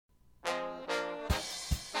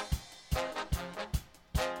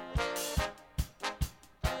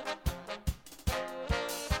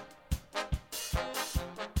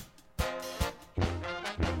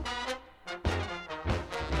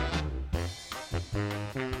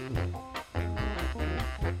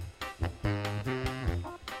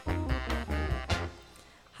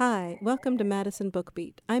Hi, welcome to Madison Book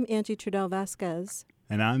Beat. I'm Angie Trudell Vasquez.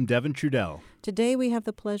 And I'm Devin Trudell. Today we have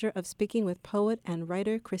the pleasure of speaking with poet and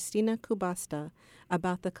writer Christina Kubasta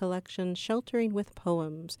about the collection Sheltering with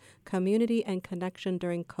Poems, Community and Connection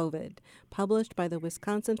During COVID, published by the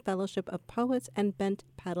Wisconsin Fellowship of Poets and Bent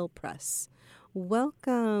Paddle Press.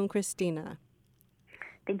 Welcome, Christina.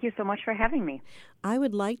 Thank you so much for having me. I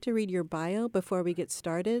would like to read your bio before we get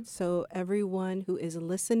started so everyone who is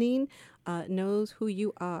listening knows who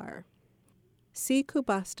you are. C.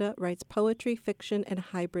 Kubasta writes poetry, fiction, and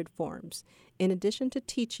hybrid forms. In addition to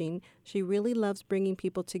teaching, she really loves bringing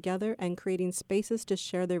people together and creating spaces to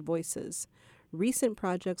share their voices. Recent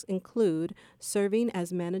projects include serving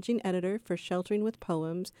as managing editor for Sheltering with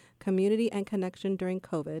Poems, Community and Connection During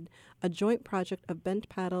COVID, a joint project of Bent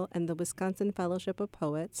Paddle and the Wisconsin Fellowship of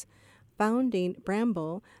Poets, founding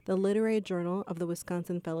Bramble, the literary journal of the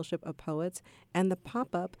Wisconsin Fellowship of Poets, and the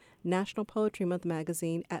pop-up National Poetry Month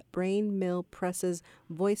magazine at Brain Mill Press's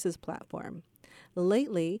Voices platform.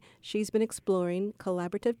 Lately, she's been exploring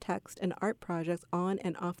collaborative text and art projects on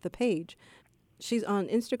and off the page. She's on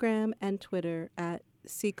Instagram and Twitter at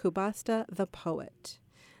 @CKubasta the Poet.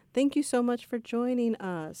 Thank you so much for joining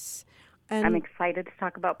us. And I'm excited to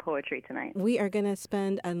talk about poetry tonight. we are going to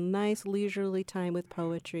spend a nice leisurely time with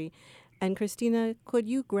poetry. And Christina, could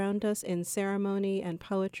you ground us in ceremony and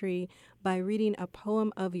poetry by reading a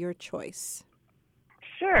poem of your choice?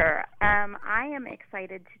 Sure. I am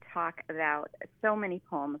excited to talk about so many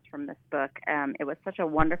poems from this book. It was such a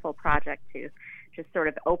wonderful project to just sort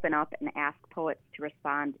of open up and ask poets to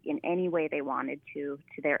respond in any way they wanted to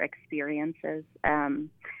their experiences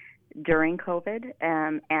during COVID.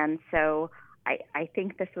 And so I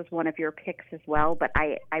think this was one of your picks as well, but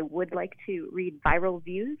I would like to read Viral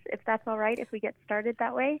Views, if that's all right, if we get started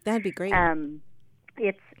that way. That'd be great.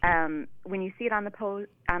 It's when you see it on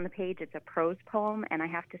the page, it's a prose poem, and I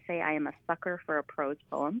have to say I am a sucker for a prose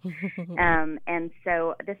poem. And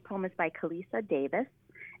so this poem is by Kalisa Davis,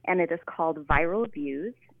 and it is called Viral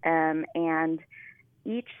Views. And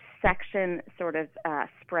each section sort of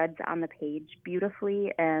spreads on the page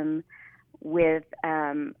beautifully, with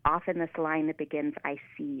often this line that begins, "I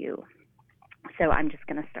see you." So I'm just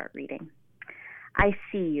going to start reading. I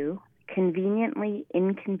see you, conveniently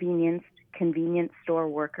inconvenienced convenience store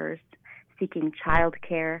workers seeking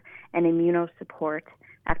childcare and immunosupport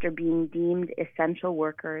after being deemed essential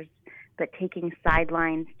workers, but taking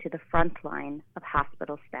sidelines to the front line of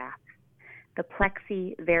hospital staff. The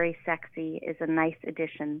plexi, very sexy, is a nice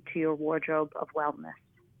addition to your wardrobe of wellness.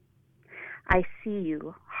 I see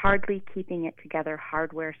you, hardly keeping it together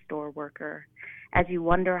hardware store worker, as you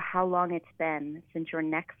wonder how long it's been since your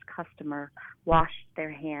next customer washed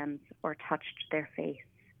their hands or touched their face.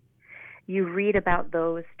 You read about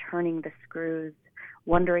those turning the screws,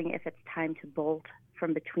 wondering if it's time to bolt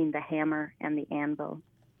from between the hammer and the anvil.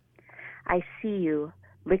 I see you,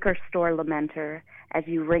 liquor store lamenter, as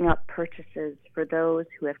you ring up purchases for those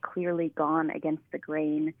who have clearly gone against the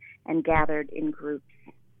grain and gathered in groups.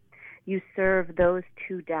 You serve those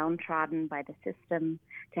too downtrodden by the system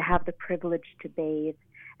to have the privilege to bathe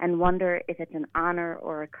and wonder if it's an honor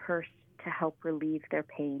or a curse to help relieve their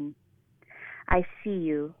pain. I see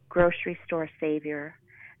you, grocery store savior,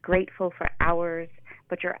 grateful for hours,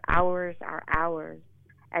 but your hours are hours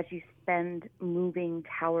as you spend moving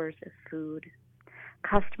towers of food.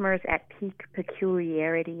 Customers at peak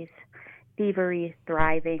peculiarities, thievery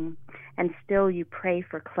thriving, and still you pray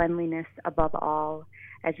for cleanliness above all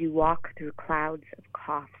as you walk through clouds of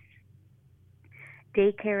coughs.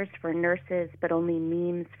 Daycares for nurses, but only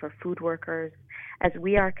memes for food workers, as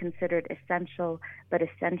we are considered essential, but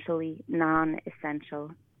essentially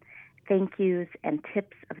non-essential. Thank yous and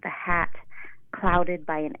tips of the hat, clouded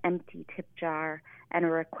by an empty tip jar and a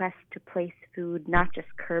request to place food not just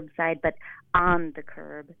curbside, but on the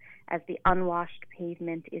curb, as the unwashed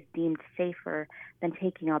pavement is deemed safer than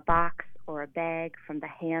taking a box or a bag from the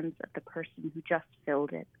hands of the person who just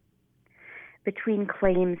filled it. Between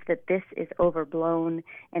claims that this is overblown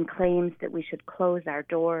and claims that we should close our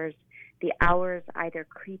doors, the hours either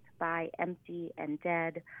creep by empty and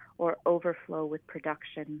dead or overflow with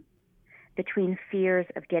production. Between fears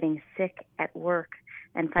of getting sick at work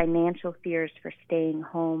and financial fears for staying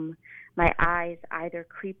home, my eyes either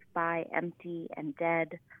creep by empty and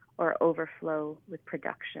dead or overflow with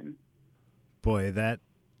production. Boy, that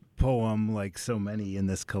poem, like so many in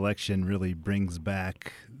this collection, really brings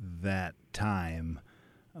back that time.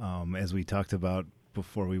 As we talked about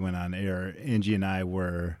before we went on air, Angie and I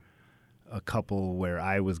were a couple where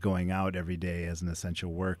I was going out every day as an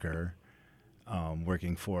essential worker.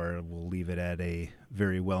 working for, we'll leave it at a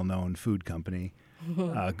very well-known food company,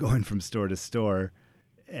 going from store to store.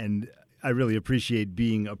 And I really appreciate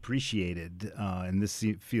being appreciated, and this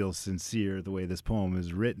feels sincere the way this poem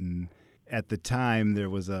is written. At the time, there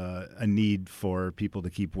was a need for people to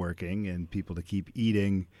keep working and people to keep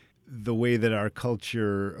eating. The way that our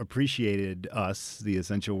culture appreciated us, the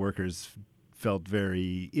essential workers, felt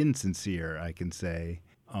very insincere, I can say.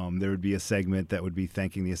 There would be a segment that would be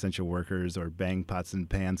thanking the essential workers or bang pots and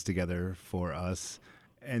pans together for us.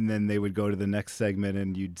 And then they would go to the next segment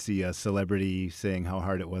and you'd see a celebrity saying how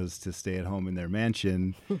hard it was to stay at home in their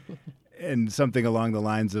mansion and something along the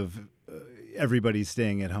lines of everybody's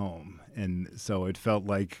staying at home. And so it felt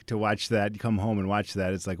like to watch that, come home and watch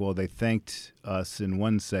that, it's like, well, they thanked us in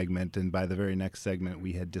one segment, and by the very next segment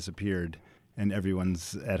we had disappeared and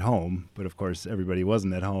everyone's at home. But of course, everybody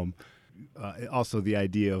wasn't at home. Also the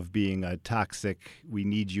idea of being a toxic, we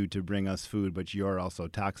need you to bring us food, but you're also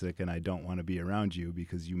toxic and I don't want to be around you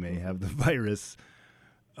because you may have the virus,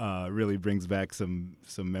 really brings back some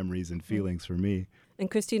memories and feelings for me.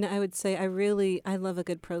 And Christina, I would say I love a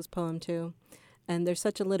good prose poem too. And there's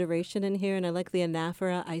such alliteration in here, and I like the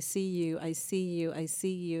anaphora, I see you, I see you, I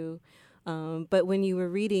see you. But when you were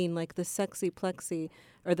reading like the sexy plexi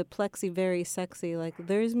or the plexi very sexy, like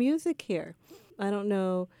there's music here. I don't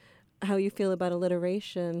know how you feel about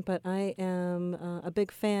alliteration, but I am a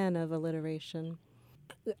big fan of alliteration.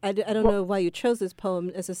 I don't know why you chose this poem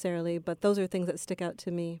necessarily, but those are things that stick out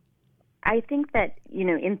to me. I think that,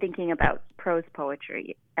 in thinking about prose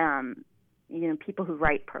poetry, people who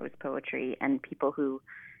write prose poetry and people who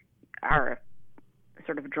are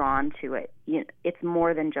sort of drawn to it, it's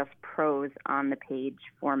more than just prose on the page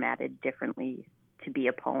formatted differently to be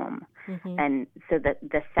a poem. Mm-hmm. And so that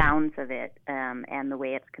the sounds of it and the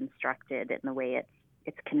way it's constructed and the way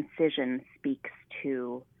its concision speaks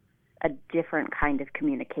to a different kind of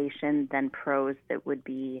communication than prose that would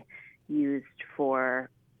be used for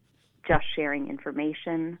just sharing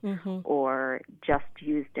information mm-hmm. or just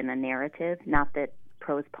used in a narrative. Not that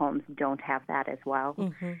prose poems don't have that as well.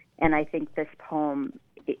 Mm-hmm. And I think this poem,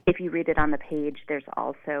 if you read it on the page, there's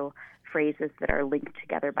also phrases that are linked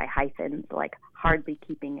together by hyphens, like hardly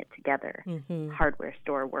keeping it together, mm-hmm. hardware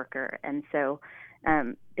store worker. And so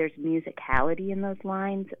there's musicality in those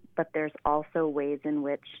lines, but there's also ways in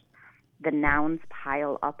which the nouns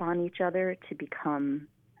pile up on each other to become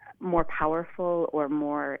more powerful or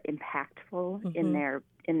more impactful mm-hmm.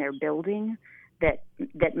 in their building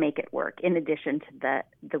that make it work, in addition to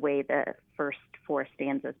the way the first four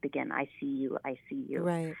stanzas begin, I see you, I see you.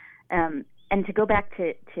 Right. And to go back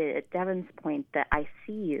to Devin's point that I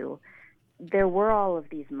see you, there were all of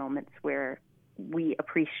these moments where we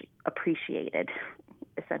appreciated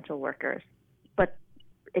essential workers, but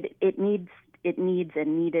it needs and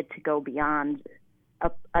needed to go beyond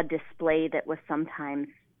a display that was sometimes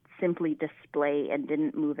simply display and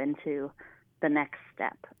didn't move into the next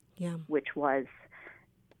step, which was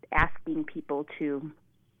asking people to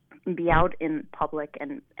be out in public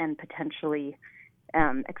and potentially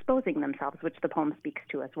exposing themselves, which the poem speaks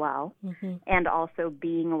to as well, mm-hmm. and also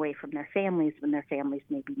being away from their families when their families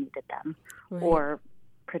maybe needed them, right. or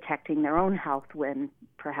protecting their own health when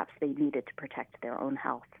perhaps they needed to protect their own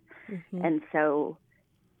health. Mm-hmm. And so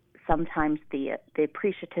sometimes the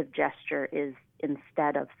appreciative gesture is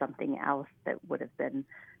instead of something else that would have been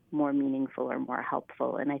more meaningful or more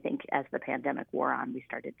helpful. And I think as the pandemic wore on, we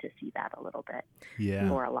started to see that a little bit,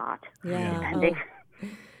 or a lot, depending.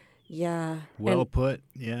 Yeah. Well put.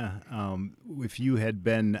 Yeah. If you had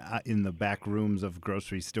been in the back rooms of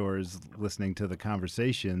grocery stores listening to the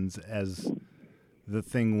conversations as the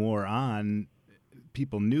thing wore on,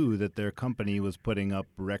 people knew that their company was putting up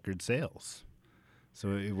record sales.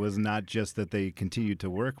 So it was not just that they continued to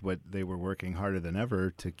work, but they were working harder than ever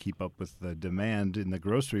to keep up with the demand in the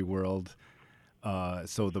grocery world.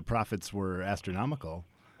 So the profits were astronomical,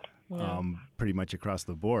 pretty much across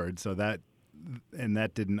the board. So that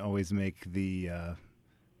didn't always make the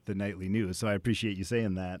nightly news. So I appreciate you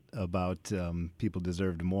saying that about people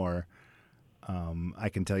deserved more. I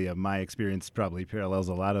can tell you my experience probably parallels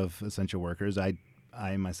a lot of essential workers. I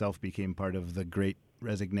myself became part of the Great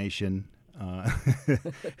Resignation.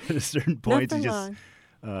 At a certain point, you just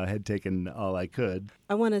had taken all I could.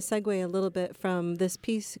 I want to segue a little bit from this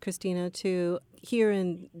piece, Christina, to here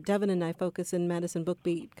in Devin and I focus in Madison Book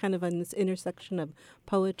Beat kind of on this intersection of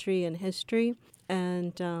poetry and history.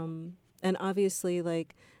 And obviously,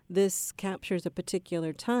 like, this captures a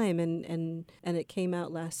particular time, and it came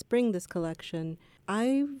out last spring, this collection.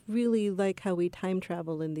 I really like how we time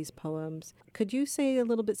travel in these poems. Could you say a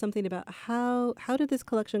little bit something about how did this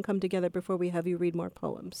collection come together before we have you read more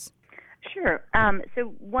poems? Sure.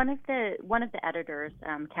 So one of the editors,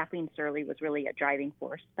 Kathleen Surley, was really a driving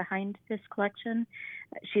force behind this collection.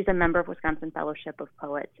 She's a member of Wisconsin Fellowship of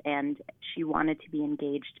Poets, and she wanted to be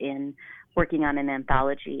engaged in working on an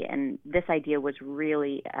anthology. And this idea was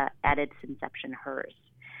really, at its inception, hers.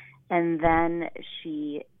 And then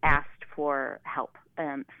she asked for help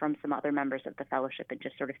from some other members of the fellowship, and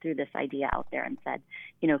just sort of threw this idea out there and said,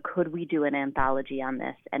 could we do an anthology on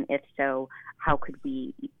this? And if so, how could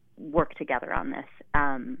we work together on this?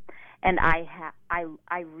 And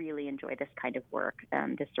I really enjoy this kind of work,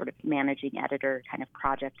 this sort of managing editor kind of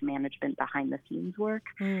project management behind the scenes work.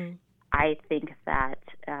 I think that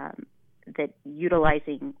that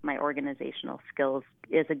utilizing my organizational skills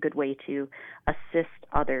is a good way to assist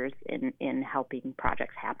others in helping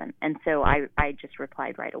projects happen. And so I just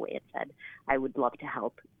replied right away and said, I would love to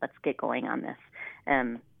help. Let's get going on this.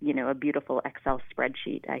 A beautiful Excel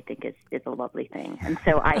spreadsheet, I think, is a lovely thing. And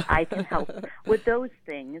so I can help with those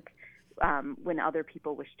things when other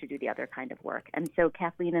people wish to do the other kind of work. And so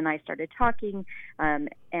Kathleen and I started talking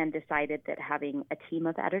and decided that having a team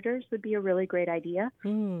of editors would be a really great idea.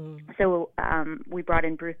 So we brought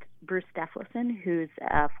in Bruce Stefflesen, who's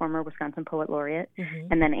a former Wisconsin Poet Laureate,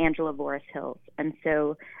 and then Angela Voris Hills. And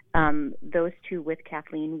so those two with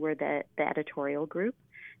Kathleen were the editorial group.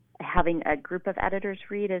 Having a group of editors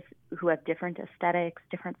read who have different aesthetics,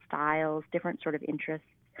 different styles, different sort of interests,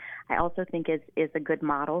 I also think is a good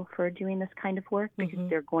model for doing this kind of work, because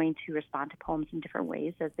they're going to respond to poems in different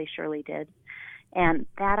ways, as they surely did. And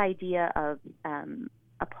that idea of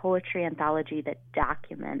a poetry anthology that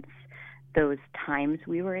documents those times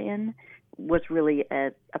we were in was really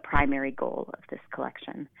a primary goal of this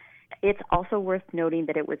collection. It's also worth noting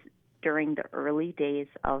that it was during the early days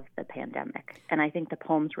of the pandemic. And I think the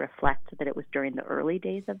poems reflect that it was during the early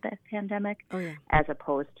days of the pandemic as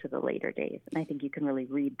opposed to the later days. And I think you can really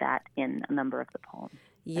read that in a number of the poems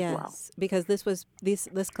as well. Because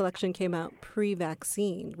this collection came out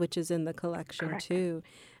pre-vaccine, which is in the collection Correct. too.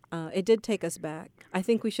 It did take us back. I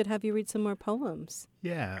think we should have you read some more poems.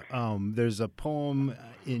 Yeah, there's a poem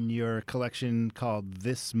in your collection called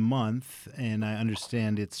This Month, and I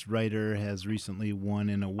understand its writer has recently won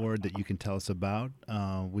an award that you can tell us about.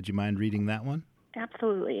 Would you mind reading that one?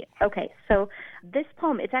 Absolutely. Okay, so this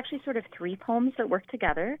poem, it's actually sort of three poems that work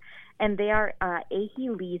together, and they are Ahi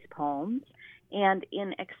Lee's poems. And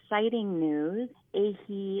in exciting news,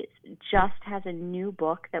 Ahi just has a new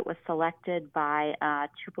book that was selected by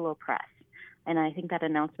Tupelo Press. And I think that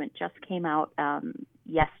announcement just came out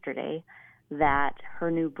yesterday, that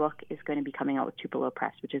her new book is going to be coming out with Tupelo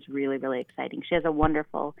Press, which is really, really exciting. She has a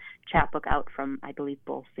wonderful chapbook out from, I believe,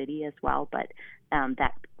 Bull City as well, but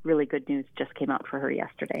that really good news just came out for her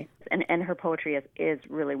yesterday. And her poetry is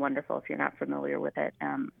really wonderful. If you're not familiar with it,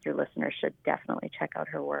 your listeners should definitely check out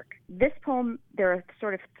her work. This poem, there are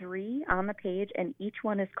sort of three on the page, and each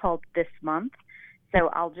one is called This Month. So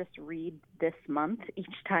I'll just read this month each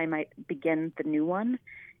time I begin the new one.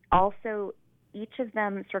 Also, each of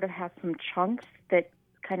them sort of has some chunks that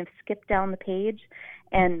kind of skip down the page.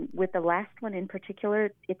 And with the last one in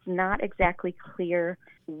particular, it's not exactly clear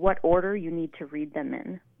what order you need to read them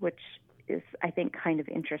in, which is, I think, kind of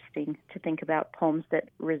interesting to think about poems that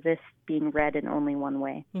resist being read in only one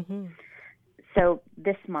way. So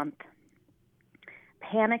this month,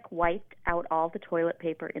 panic wiped out all the toilet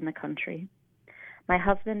paper in the country. My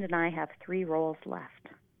husband and I have 3 rolls left.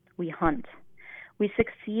 We hunt. We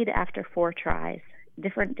succeed after 4 tries,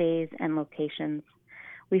 different days and locations.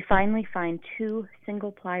 We finally find 2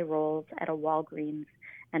 single-ply rolls at a Walgreens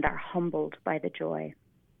and are humbled by the joy.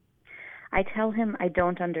 I tell him I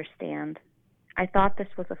don't understand. I thought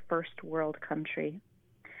this was a first-world country.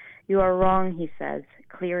 You are wrong, he says,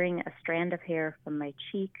 clearing a strand of hair from my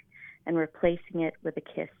cheek and replacing it with a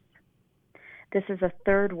kiss. This is a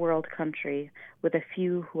third-world country with a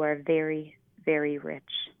few who are very, very rich.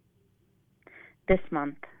 This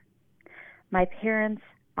month, my parents,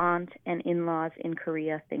 aunt, and in-laws in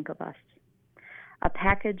Korea think of us. A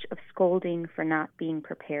package of scolding for not being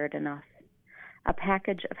prepared enough. A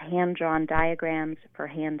package of hand-drawn diagrams for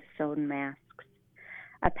hand-sewn masks.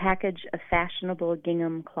 A package of fashionable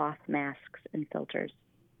gingham cloth masks and filters.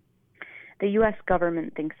 The U.S.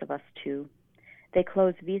 government thinks of us, too. They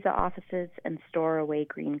close visa offices and store away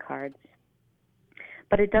green cards.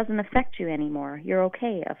 But it doesn't affect you anymore. You're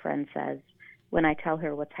okay, a friend says, when I tell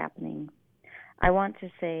her what's happening. I want to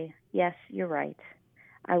say, yes, you're right.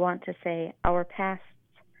 I want to say our pasts,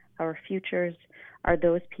 our futures, are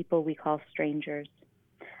those people we call strangers.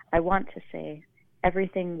 I want to say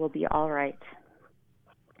everything will be all right.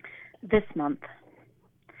 This month,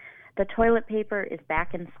 the toilet paper is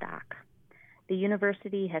back in stock. The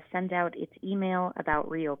university has sent out its email about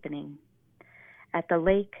reopening. At the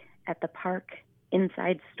lake, at the park,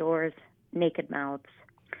 inside stores, naked mouths.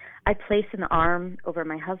 I place an arm over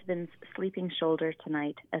my husband's sleeping shoulder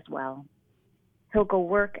tonight as well. He'll go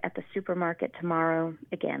work at the supermarket tomorrow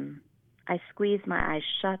again. I squeeze my eyes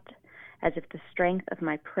shut as if the strength of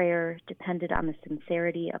my prayer depended on the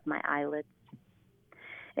sincerity of my eyelids.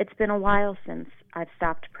 It's been a while since I've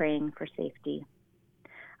stopped praying for safety.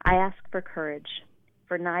 I ask for courage,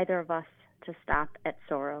 for neither of us to stop at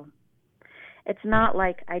sorrow. It's not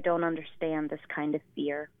like I don't understand this kind of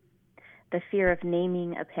fear, the fear of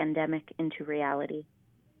naming a pandemic into reality.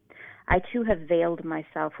 I too have veiled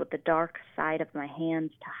myself with the dark side of my hands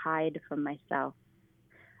to hide from myself.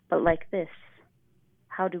 But like this,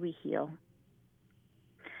 how do we heal?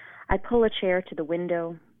 I pull a chair to the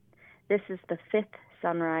window. This is the 5th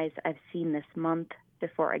sunrise I've seen this month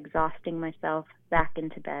before exhausting myself back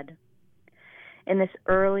into bed. In this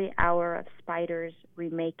early hour of spiders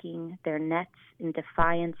remaking their nets in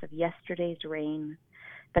defiance of yesterday's rain,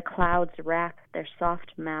 the clouds wrap their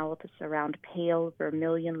soft mouths around pale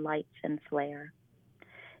vermilion lights and flare.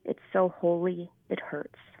 It's so holy, it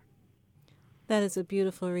hurts. That is a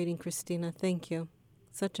beautiful reading, Christina. Thank you.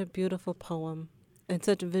 Such a beautiful poem and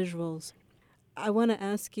such visuals. I want to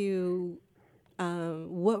ask you,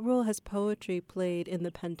 what role has poetry played in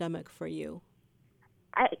the pandemic for you?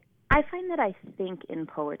 I find that I think in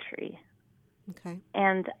poetry. Okay.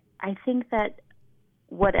 And I think that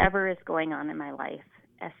whatever is going on in my life,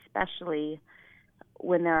 especially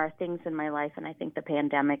when there are things in my life, and I think the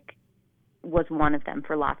pandemic was one of them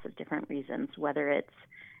for lots of different reasons, whether it's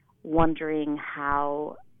wondering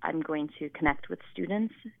how I'm going to connect with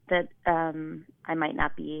students that I might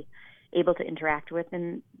not be able to interact with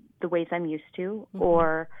in the ways I'm used to,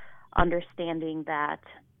 or understanding that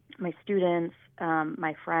my students,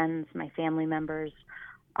 my friends, my family members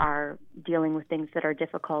are dealing with things that are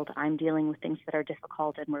difficult. I'm dealing with things that are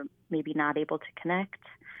difficult, and we're maybe not able to connect,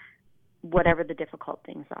 whatever the difficult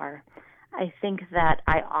things are. I think that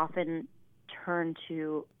I often turn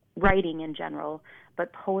to writing in general,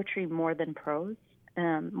 but poetry more than prose,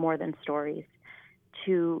 more than stories,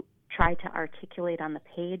 to try to articulate on the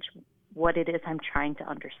page what it is I'm trying to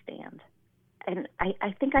understand. And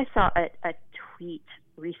I think I saw a tweet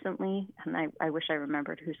recently, and I wish I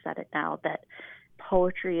remembered who said it now, that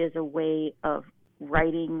poetry is a way of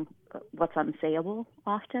writing what's unsayable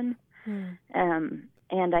often.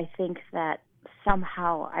 And I think that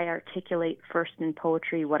somehow I articulate first in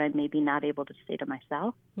poetry what I'm maybe not able to say to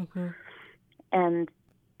myself. And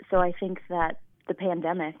so I think that the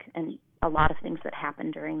pandemic and a lot of things that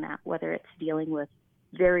happened during that, whether it's dealing with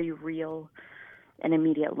very real and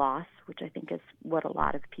immediate loss, which I think is what a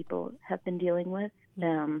lot of people have been dealing with,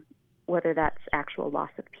 whether that's actual loss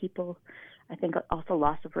of people, I think also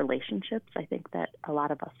loss of relationships. I think that a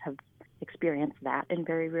lot of us have experienced that in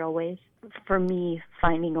very real ways. For me,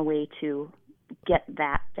 finding a way to get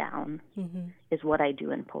that down is what I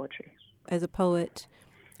do in poetry. As a poet,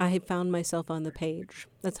 I have found myself on the page.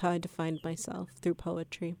 That's how I defined myself, through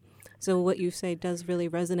poetry. So what you say does really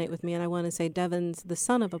resonate with me, and I want to say Devin's the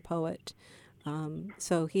son of a poet.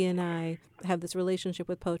 So he and I have this relationship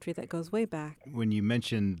with poetry that goes way back. When you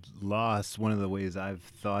mentioned loss, one of the ways I've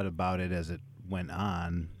thought about it as it went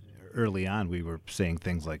on, early on we were saying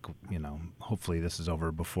things like, hopefully this is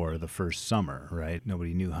over before the first summer, right?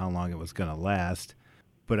 Nobody knew how long it was going to last.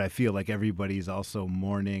 But I feel like everybody's also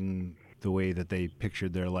mourning the way that they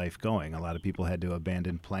pictured their life going. A lot of people had to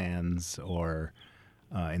abandon plans, or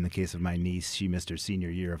in the case of my niece, she missed her senior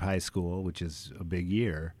year of high school, which is a big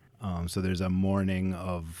year. So there's a mourning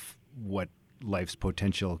of what life's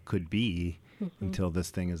potential could be until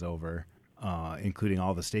this thing is over, including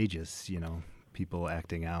all the stages, people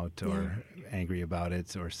acting out or angry about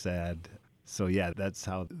it or sad. So, that's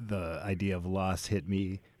how the idea of loss hit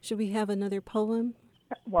me. Should we have another poem?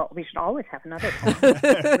 Well, we should always have another poem.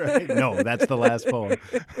 Right? No, that's the last poem.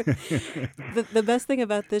 The best thing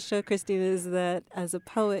about this show, Christine, is that as a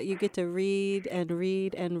poet, you get to read and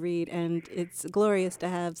read and read, and it's glorious to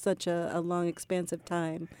have such a long, expansive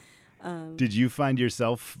time. Did you find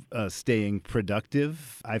yourself staying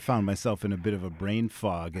productive? I found myself in a bit of a brain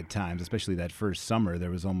fog at times, especially that first summer. There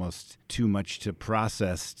was almost too much to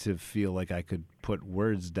process to feel like I could put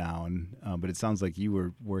words down. But it sounds like you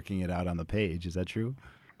were working it out on the page. Is that true?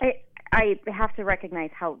 I have to recognize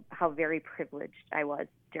how very privileged I was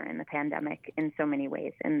during the pandemic in so many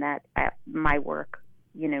ways, in that my work,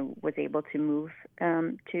 was able to move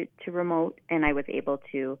to remote, and I was able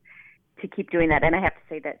to keep doing that. And I have to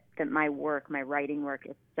say that my work, my writing work,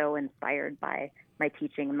 is so inspired by my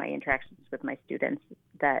teaching and my interactions with my students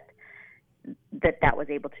that that was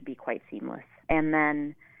able to be quite seamless. And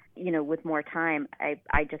then, with more time,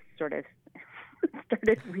 I just sort of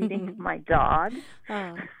started reading to my dog.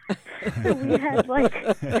 Oh. So we had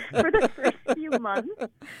for the first few months,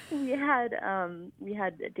 we had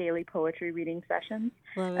daily poetry reading sessions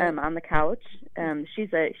on the couch.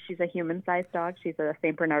 She's a human-sized dog. She's a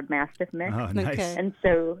Saint Bernard Mastiff mix. Oh, nice. Okay. And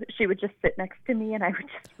so she would just sit next to me, and I would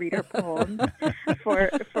just read her poems for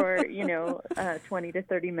 20 to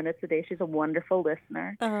 30 minutes a day. She's a wonderful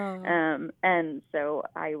listener. Oh. And so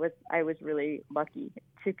I was really lucky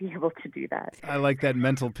to be able to do that. I like that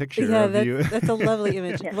mental picture Yeah, of you. that's a lovely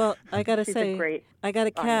image. Yeah. Well, I got to She's say, a great I got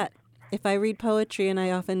a cat. If I read poetry, and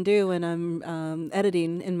I often do when I'm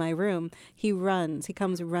editing in my room, he runs. He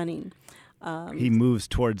comes running. He moves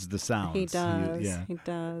towards the sounds. He does. Yeah. He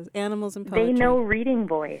does. Animals and poetry. They know reading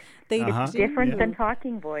voice. They Uh-huh. do. Different than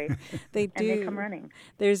talking voice. They And do. they come running.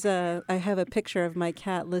 I have a picture of my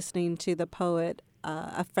cat listening to the poet,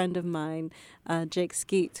 a friend of mine, Jake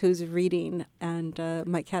Skeets, who's reading, and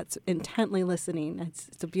my cat's intently listening.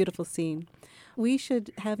 It's a beautiful scene. We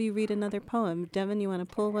should have you read another poem. Devin, you want to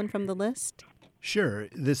pull one from the list? Sure.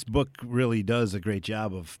 This book really does a great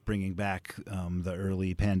job of bringing back the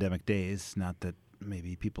early pandemic days. Not that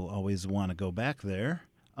maybe people always want to go back there,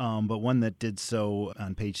 but one that did so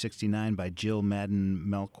on page 69 by Jill Madden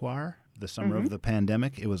Melchior, The Summer of the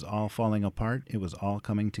Pandemic. It was all falling apart. It was all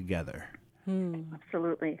coming together.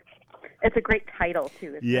 Absolutely. It's a great title,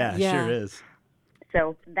 too. Isn't Yeah, it? Yeah. sure is.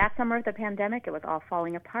 So that summer of the pandemic, it was all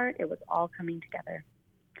falling apart. It was all coming together.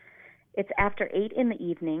 It's after 8 in the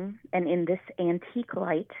evening, and in this antique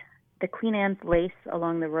light, the Queen Anne's lace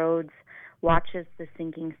along the roads watches the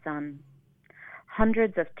sinking sun.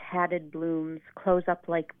 Hundreds of tatted blooms close up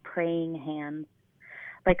like praying hands,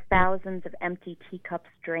 like thousands of empty teacups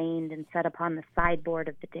drained and set upon the sideboard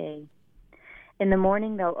of the day. In the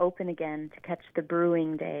morning, they'll open again to catch the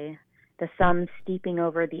brewing day, the sun steeping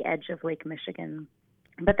over the edge of Lake Michigan.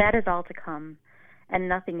 But that is all to come, and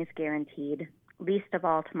nothing is guaranteed, least of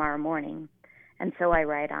all tomorrow morning, and so I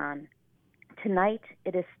ride on. Tonight,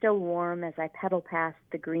 it is still warm as I pedal past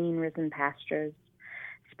the green-risen pastures,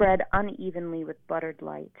 spread unevenly with buttered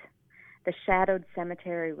light, the shadowed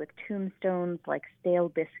cemetery with tombstones like stale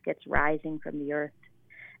biscuits rising from the earth,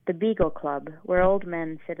 the Beagle Club, where old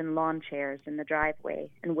men sit in lawn chairs in the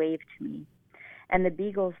driveway and wave to me, and the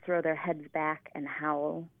beagles throw their heads back and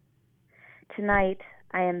howl. Tonight,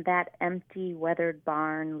 I am that empty, weathered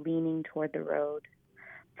barn leaning toward the road,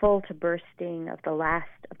 full to bursting of the last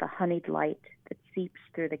of the honeyed light that seeps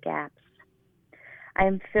through the gaps. I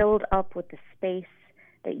am filled up with the space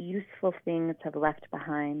that useful things have left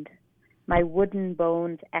behind, my wooden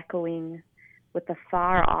bones echoing with the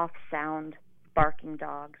far-off sound of barking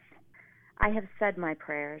dogs. I have said my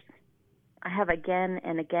prayers. I have again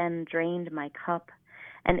and again drained my cup,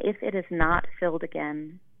 and if it is not filled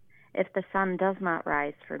again, if the sun does not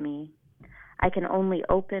rise for me, I can only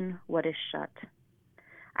open what is shut.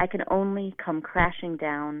 I can only come crashing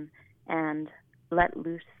down and let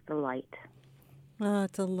loose the light. Oh,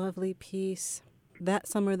 it's a lovely piece. That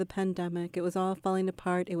summer of the pandemic, it was all falling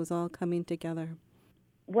apart. It was all coming together.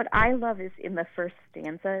 What I love is in the first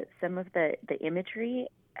stanza, some of the imagery,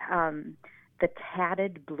 the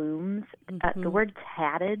tatted blooms. The word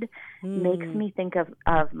tatted makes me think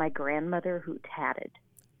of my grandmother who tatted.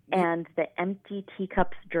 And the empty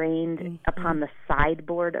teacups drained upon the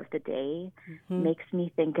sideboard of the day makes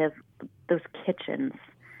me think of those kitchens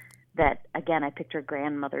that, again, I picture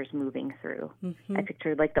grandmothers moving through. I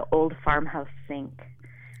picture like the old farmhouse sink,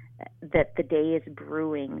 that the day is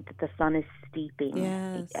brewing, that the sun is steeping.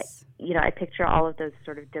 Yes. I picture all of those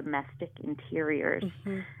sort of domestic interiors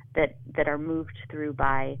that are moved through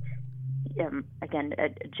by, again,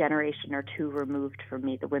 a generation or two removed from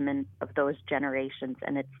me, the women of those generations.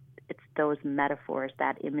 And it's those metaphors,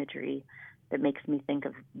 that imagery, that makes me think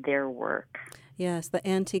of their work. Yes, the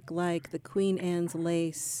antique-like, the Queen Anne's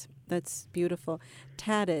lace. That's beautiful.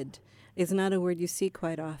 Tatted is not a word you see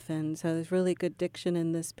quite often, so there's really good diction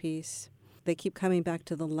in this piece. They keep coming back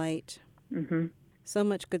to the light. So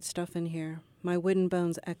much good stuff in here. My wooden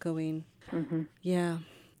bones echoing. Yeah.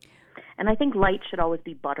 And I think light should always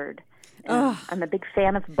be buttered. I'm a big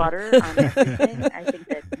fan of butter on everything. I think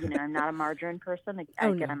that, I'm not a margarine person.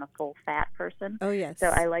 I'm a full fat person. Oh, yes. So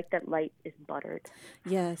I like that light is buttered.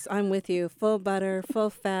 Yes, I'm with you. Full butter,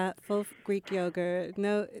 full fat, full Greek yogurt.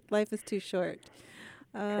 No, life is too short.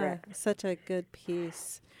 Correct. Such a good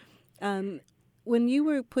piece. When you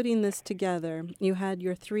were putting this together, you had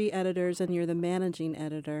your 3 editors and you're the managing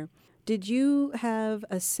editor. Did you have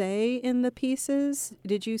a say in the pieces?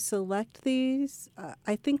 Did you select these?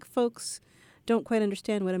 I think folks don't quite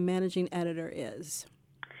understand what a managing editor is.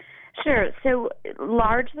 Sure. So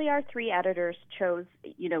largely our three editors chose,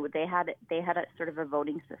 they had a sort of a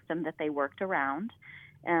voting system that they worked around.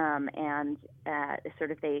 And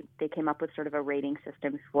sort of they came up with sort of a rating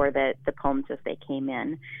system for the poems as they came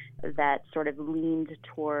in that sort of leaned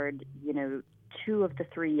toward, two of the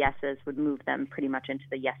three yeses would move them pretty much into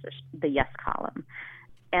the yes column.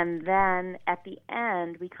 And then at the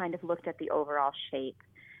end, we kind of looked at the overall shape.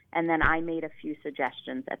 And then I made a few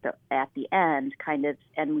suggestions at the end, kind of,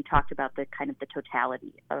 and we talked about the kind of the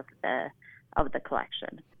totality of the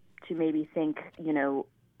collection to maybe think,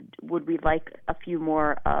 would we like a few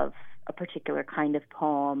more of a particular kind of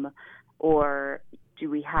poem, or do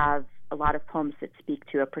we have a lot of poems that speak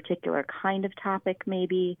to a particular kind of topic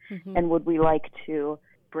maybe, and would we like to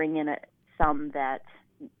bring in some that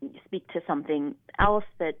speak to something else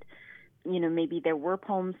that, maybe there were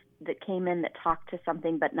poems that came in that talked to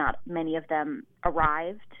something, but not many of them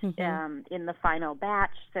arrived in the final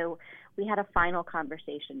batch. So we had a final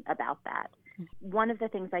conversation about that. One of the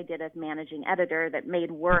things I did as managing editor that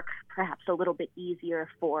made work perhaps a little bit easier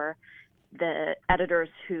for the editors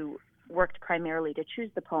who worked primarily to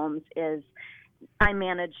choose the poems is I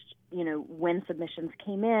managed, when submissions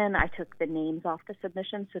came in, I took the names off the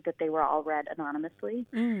submissions so that they were all read anonymously.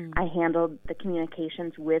 I handled the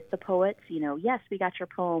communications with the poets, yes, we got your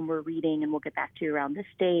poem, we're reading, and we'll get back to you around this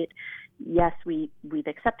date. Yes, we've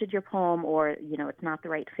accepted your poem, or, it's not the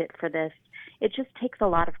right fit for this. It just takes a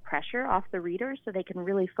lot of pressure off the readers so they can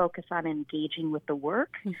really focus on engaging with the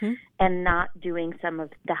work and not doing some of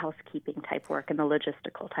the housekeeping type work and the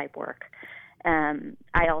logistical type work.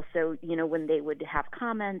 I also, when they would have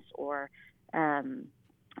comments or,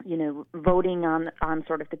 voting on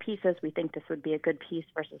sort of the pieces, we think this would be a good piece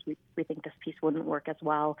versus we think this piece wouldn't work as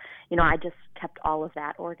well. I just kept all of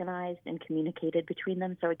that organized and communicated between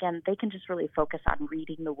them. So again, they can just really focus on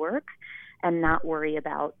reading the work and not worry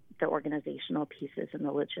about the organizational pieces and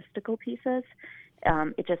the logistical pieces.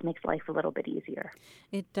 It just makes life a little bit easier.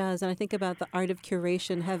 It does. And I think about the art of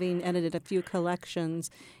curation, having edited a few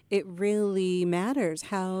collections, it really matters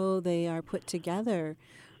how they are put together.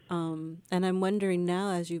 And I'm wondering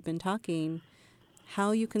now, as you've been talking,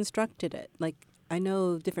 how you constructed it. Like, I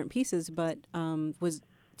know different pieces, but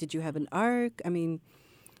did you have an arc? I mean,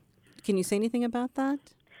 can you say anything about that?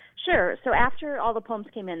 Sure. So after all the poems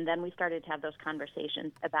came in, then we started to have those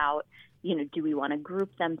conversations about, do we want to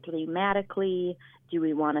group them thematically? Do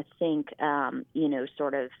we want to think,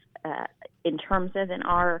 sort of in terms of an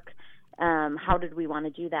arc? How did we want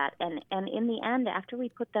to do that? And in the end, after we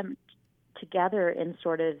put them together in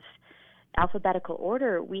sort of alphabetical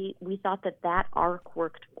order, we thought that arc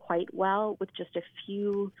worked quite well with just a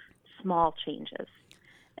few small changes.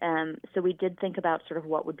 So we did think about sort of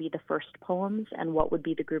what would be the first poems and what would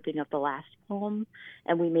be the grouping of the last poem,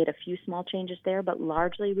 and we made a few small changes there, but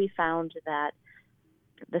largely we found that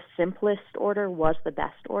the simplest order was the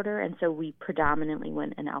best order, and so we predominantly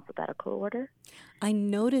went in alphabetical order. I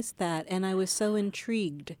noticed that, and I was so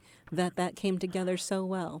intrigued that came together so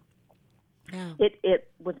well. Yeah.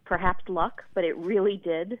 It was perhaps luck, but it really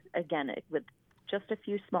did. Again, with just a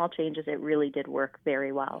few small changes, it really did work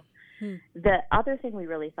very well. The other thing we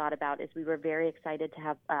really thought about is we were very excited to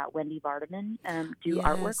have Wendy Vardaman do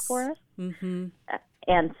artwork for us.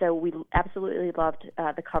 And so we absolutely loved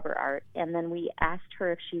the cover art. And then we asked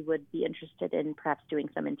her if she would be interested in perhaps doing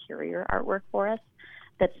some interior artwork for us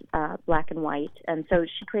that's black and white. And so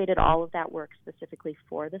she created all of that work specifically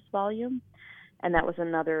for this volume. And that was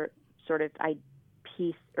another sort of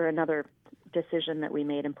piece or another decision that we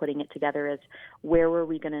made in putting it together is where were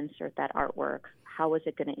we going to insert that artwork? How was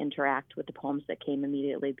it going to interact with the poems that came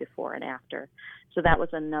immediately before and after? So that was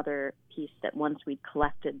another piece that once we'd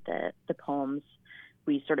collected the poems,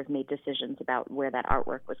 we sort of made decisions about where that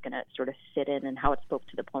artwork was going to sort of fit in and how it spoke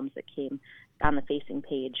to the poems that came on the facing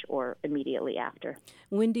page or immediately after.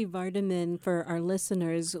 Wendy Vardaman, for our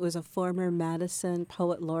listeners, was a former Madison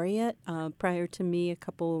Poet Laureate prior to me, a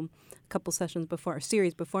couple sessions before, a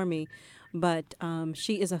series before me. But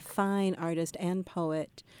she is a fine artist and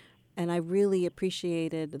poet. And I really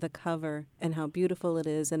appreciated the cover and how beautiful it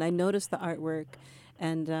is. And I noticed the artwork.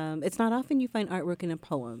 And it's not often you find artwork in a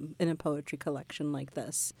poem, in a poetry collection like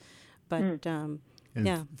this. But,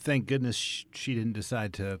 yeah. Thank goodness she didn't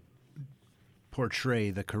decide to portray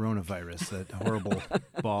the coronavirus, that horrible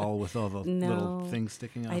ball with all the little things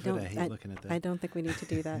sticking off it. I hate looking at that. I don't think we need to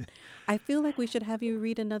do that. I feel like we should have you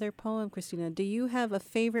read another poem, Christina. Do you have a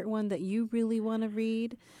favorite one that you really want to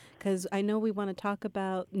read? Because I know we want to talk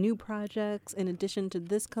about new projects in addition to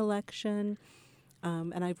this collection.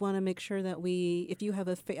 And I want to make sure that if you have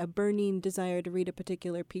a burning desire to read a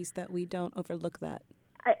particular piece, that we don't overlook that.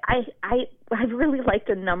 I've really liked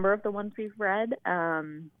a number of the ones we've read.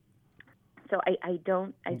 So I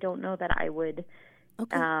don't know that I would.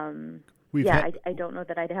 Okay. I don't know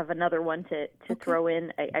that I'd have another one to throw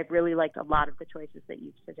in. I really liked a lot of the choices that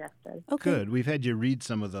you've suggested. Okay. Good. We've had you read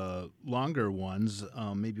some of the longer ones.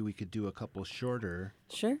 Maybe we could do a couple shorter.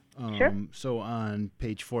 Sure. Sure. So on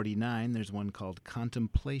page 49, there's one called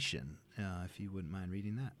Contemplation, if you wouldn't mind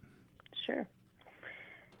reading that. Sure.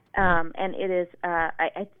 And it is,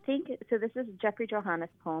 I think, so this is Jeffrey Johannes'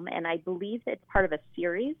 poem, and I believe it's part of a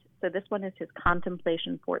series. So this one is his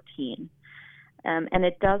Contemplation 14. And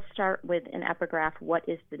it does start with an epigraph, "What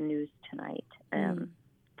is the news tonight?"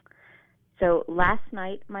 So last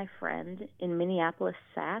night, my friend in Minneapolis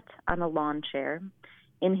sat on a lawn chair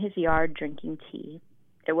in his yard drinking tea.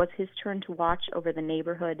 It was his turn to watch over the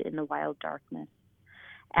neighborhood in the wild darkness.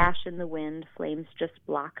 Ash in the wind, flames just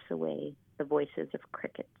blocks away, the voices of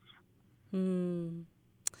crickets.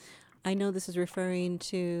 I know this is referring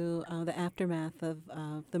to the aftermath of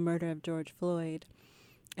the murder of George Floyd.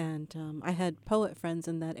 And I had poet friends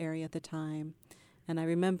in that area at the time. And I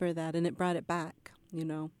remember that, and it brought it back,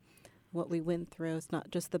 what we went through. It's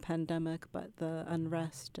not just the pandemic, but the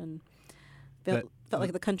unrest, and felt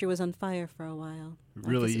like the country was on fire for a while.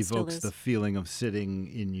 Really evokes the feeling of sitting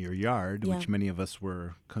in your yard, which many of us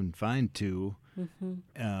were confined to. Mm-hmm.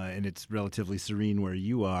 And it's relatively serene where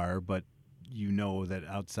you are, but you know that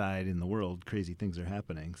outside in the world, crazy things are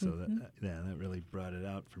happening. So that really brought it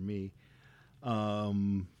out for me. Do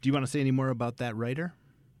you want to say any more about that writer?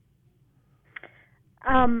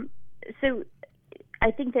 So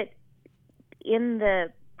I think that in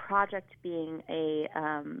the project being a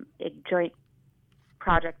joint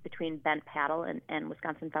project between Bent Paddle and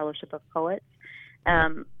Wisconsin Fellowship of Poets,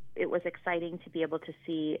 it was exciting to be able to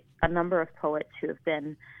see a number of poets who have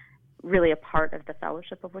been really a part of the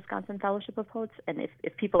Fellowship of Wisconsin Fellowship of Poets. And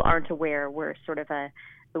if people aren't aware, we're a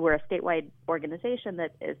statewide organization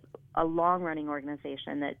that is a long-running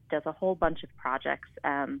organization that does a whole bunch of projects,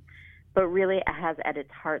 but really has at its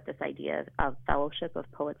heart this idea of fellowship,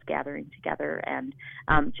 of poets gathering together. And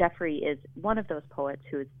Jeffrey is one of those poets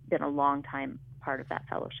who has been a long time part of that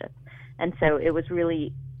fellowship. And so it was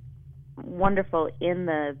really wonderful in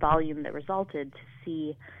the volume that resulted to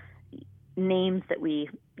see names that we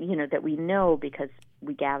know because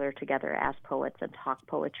we gather together as poets and talk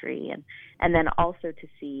poetry, and then also to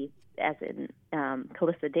see, as in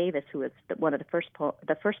Calissa Davis, who was one of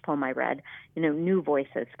the first poem I read, new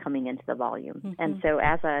voices coming into the volume. Mm-hmm. And so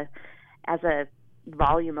as a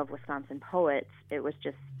volume of Wisconsin poets, it was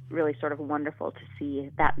just really sort of wonderful to see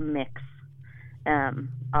that mix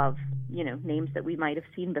of names that we might have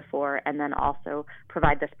seen before, and then also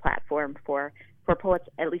provide this platform for poets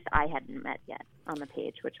at least I hadn't met yet on the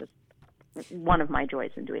page, which was one of my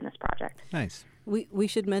joys in doing this project. Nice. We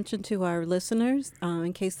should mention to our listeners,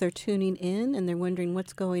 in case they're tuning in and they're wondering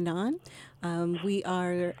what's going on, we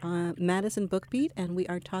are Madison Bookbeat, and we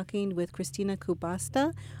are talking with Christina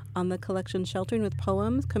Kubasta on the collection Sheltering with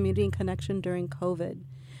Poems, Community and Connection During COVID.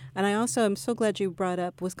 And I also am so glad you brought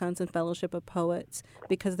up Wisconsin Fellowship of Poets,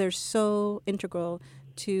 because they're so integral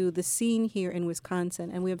to the scene here in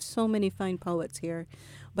Wisconsin, and we have so many fine poets here.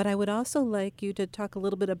 But I would also like you to talk a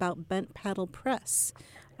little bit about Bent Paddle Press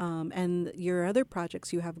and your other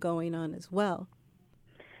projects you have going on as well.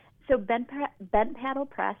 So Bent Paddle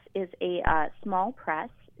Press is a small press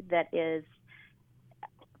that is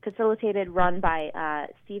run by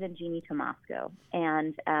Steve and Jeannie Tomasco,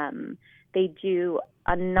 and they do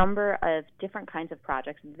a number of different kinds of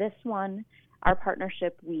projects. This one, our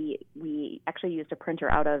partnership, we actually used a printer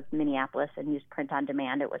out of Minneapolis and used print on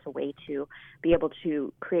demand. It was a way to be able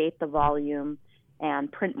to create the volume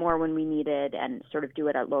and print more when we needed and sort of do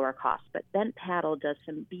it at lower cost. But Bent Paddle does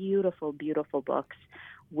some beautiful, beautiful books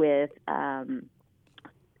with,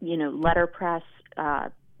 letterpress,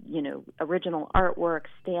 original artwork,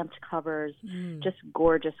 stamped covers, just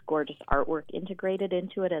gorgeous, gorgeous artwork integrated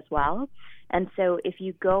into it as well. And so if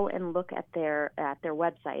you go and look at their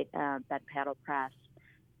website, Bent Paddle Press,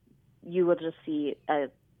 you will just see a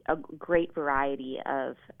great variety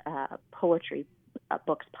of poetry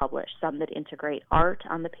books published, some that integrate art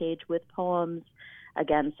on the page with poems,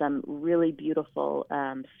 again, some really beautiful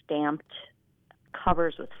stamped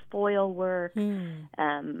covers with foil work,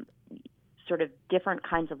 sort of different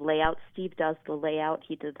kinds of layouts. Steve does the layout.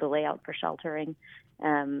 He did the layout for Sheltering.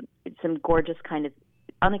 Some gorgeous kind of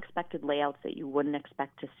unexpected layouts that you wouldn't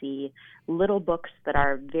expect to see. Little books that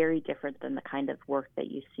are very different than the kind of work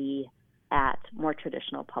that you see at more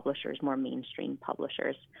traditional publishers, more mainstream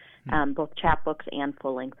publishers, both chapbooks and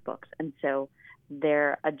full-length books. And so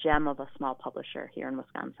they're a gem of a small publisher here in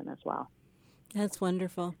Wisconsin as well. That's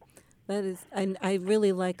wonderful. That is, I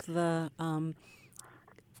really like the.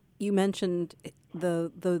 You mentioned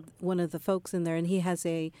the one of the folks in there, and he has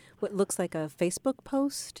what looks like a Facebook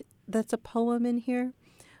post that's a poem in here,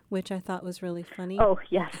 which I thought was really funny. Oh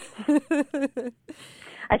yes,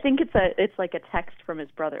 I think it's like a text from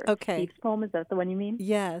his brother. Okay, Steve's poem, is that the one you mean?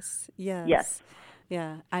 Yes.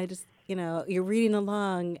 Yeah, I just you're reading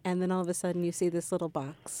along, and then all of a sudden you see this little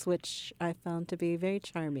box, which I found to be very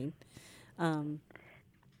charming. And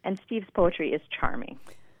Steve's poetry is charming.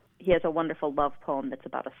 He has a wonderful love poem that's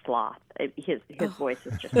about a sloth. His voice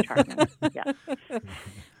is just charming. Yeah.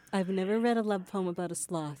 I've never read a love poem about a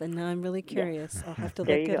sloth, and now I'm really curious. Yes. I'll have to look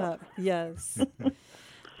it up. Yes.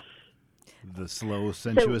 The slow,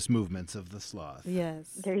 sensuous movements of the sloth.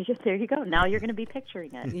 Yes. There you go. Now you're going to be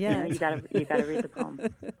picturing it. Yes. You gotta read the poem.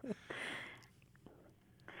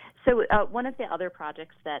 So one of the other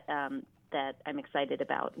projects that I'm excited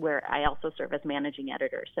about, where I also serve as managing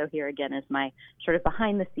editor, so here again is my sort of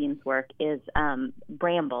behind-the-scenes work, is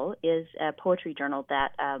Bramble is a poetry journal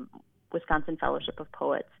that Wisconsin Fellowship of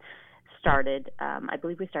Poets started. I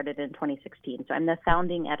believe we started in 2016. So I'm the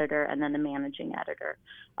founding editor and then the managing editor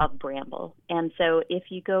of Bramble. And so if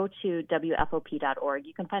you go to WFOP.org,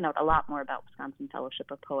 you can find out a lot more about Wisconsin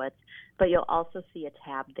Fellowship of Poets, but you'll also see a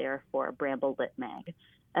tab there for Bramble Lit Mag.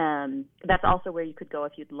 That's also where you could go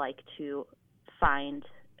if you'd like to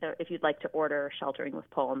order Sheltering with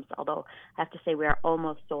Poems, although I have to say we are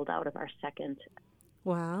almost sold out of our second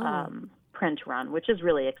print run, which is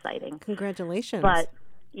really exciting. Congratulations. But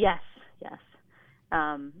yes.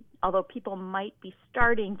 Although people might be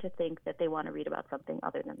starting to think that they want to read about something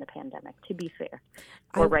other than the pandemic, to be fair,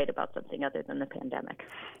 or write about something other than the pandemic.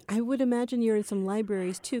 I would imagine you're in some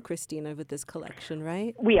libraries too, Christina, with this collection,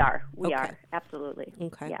 right? We are, absolutely.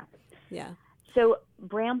 Okay. Yeah. So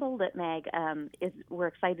Bramble Lit Mag we're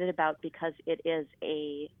excited about because it is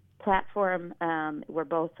a platform. We're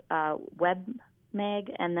both web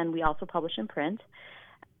mag, and then we also publish in print.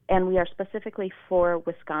 And we are specifically for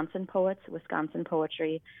Wisconsin poets, Wisconsin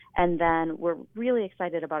poetry. And then we're really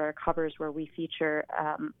excited about our covers where we feature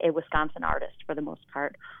a Wisconsin artist for the most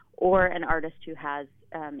part, or an artist who has,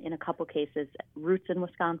 in a couple cases, roots in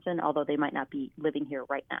Wisconsin, although they might not be living here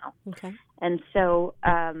right now. Okay. And so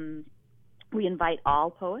we invite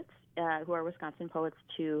all poets who are Wisconsin poets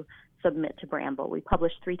to submit to Bramble. We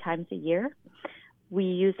publish 3 times a year. We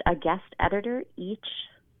use a guest editor. Each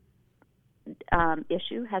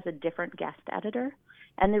issue has a different guest editor.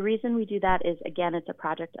 And the reason we do that is, again, it's a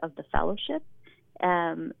project of the fellowship.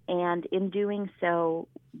 And in doing so,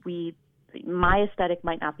 my aesthetic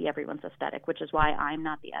might not be everyone's aesthetic, which is why I'm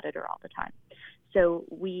not the editor all the time. So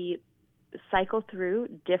we cycle through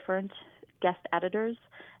different guest editors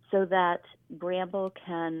so that Bramble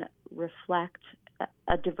can reflect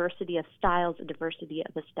a diversity of styles, a diversity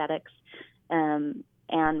of aesthetics,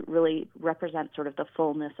 and really represent sort of the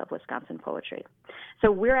fullness of Wisconsin poetry.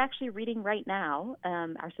 So we're actually reading right now.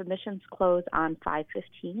 Our submissions close on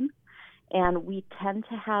 5/15, and we tend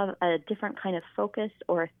to have a different kind of focus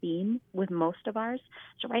or a theme with most of ours.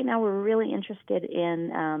 So right now we're really interested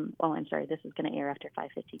in, I'm sorry, this is going to air after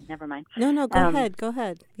 5:15. Never mind. No, go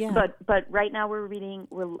ahead. Yeah. But right now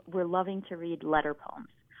we're loving to read letter poems,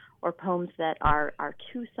 or poems that are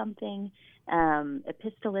to something,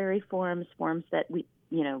 epistolary forms that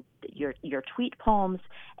your tweet poems,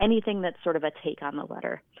 anything that's sort of a take on the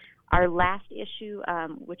letter. Our last issue,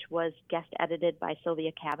 which was guest edited by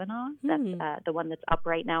Sylvia Kavanaugh, that's the one that's up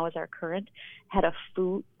right now as our current, had a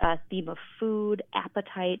theme of food,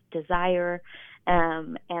 appetite, desire,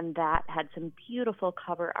 and that had some beautiful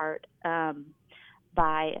cover art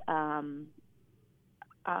by.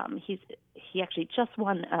 He actually just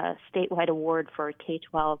won a statewide award for a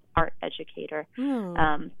K-12 art educator.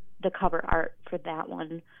 The cover art for that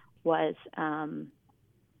one was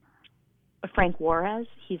Frank Juarez.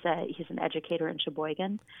 He's an educator in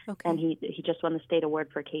Sheboygan, and he just won the state award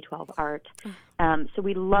for K-12 art. So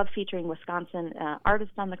we love featuring Wisconsin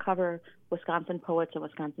artists on the cover, Wisconsin poets and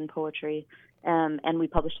Wisconsin poetry, and we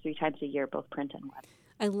publish 3 times a year, both print and web.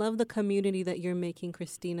 I love the community that you're making,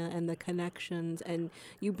 Christina, and the connections. And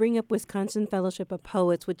you bring up Wisconsin Fellowship of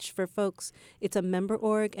Poets, which for folks, it's a member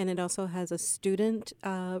org, and it also has a student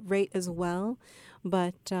rate as well.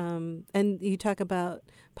 But and you talk about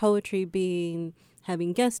poetry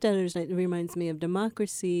having guest editors. It reminds me of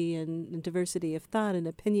democracy and diversity of thought and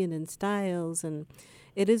opinion and styles. And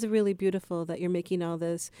it is really beautiful that you're making all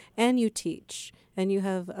this, and you teach, and you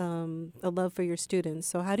have a love for your students.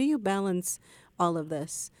 So how do you balance all of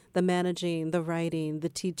this, the managing, the writing, the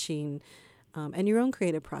teaching, and your own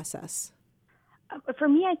creative process? For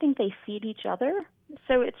me, I think they feed each other.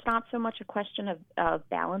 So it's not so much a question of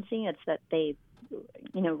balancing. It's that they,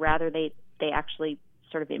 rather they actually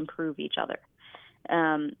sort of improve each other.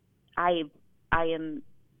 I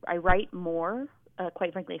write more,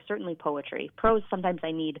 quite frankly, certainly poetry. Prose, sometimes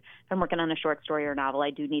if I'm working on a short story or a novel, I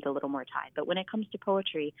do need a little more time. But when it comes to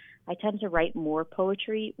poetry, I tend to write more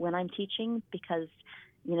poetry when I'm teaching because,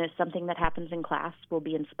 something that happens in class will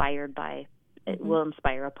be inspired by, it will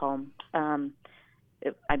inspire a poem.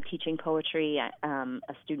 If I'm teaching poetry, a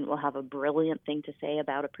student will have a brilliant thing to say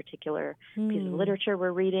about a particular piece of literature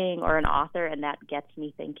we're reading or an author, and that gets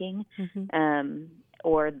me thinking.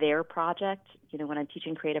 Or their project. When I'm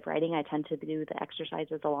teaching creative writing, I tend to do the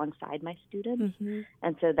exercises alongside my students.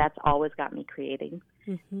 And so that's always got me creating.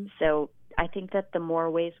 So I think that the more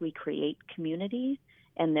ways we create community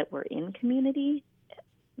and that we're in community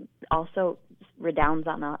also redounds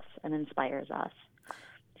on us and inspires us.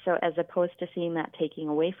 So as opposed to seeing that taking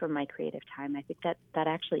away from my creative time, I think that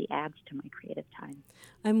actually adds to my creative time.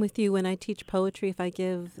 I'm with you. When I teach poetry, if I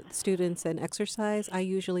give students an exercise, I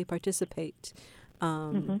usually participate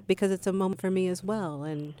because it's a moment for me as well.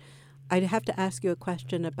 And I'd have to ask you a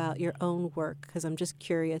question about your own work because I'm just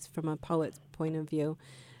curious from a poet's point of view.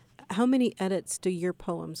 How many edits do your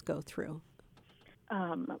poems go through?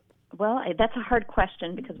 Well, that's a hard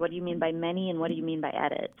question because what do you mean by many and what do you mean by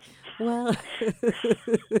edits? Well,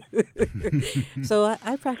 so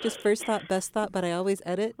I practice first thought, best thought, but I always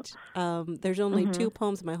edit. There's only 2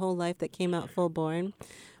 poems in my whole life that came out full-born,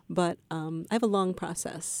 but I have a long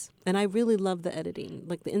process, and I really love the editing.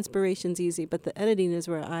 Like the inspiration's easy, but the editing is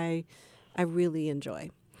where I really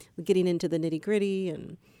enjoy getting into the nitty-gritty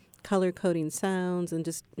and color coding sounds and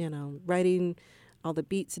just, writing all the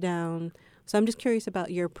beats down. So I'm just curious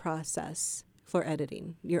about your process for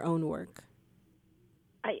editing your own work.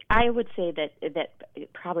 I would say that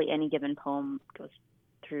probably any given poem goes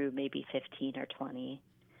through maybe 15 or 20.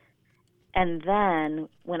 And then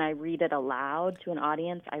when I read it aloud to an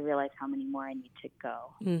audience, I realize how many more I need to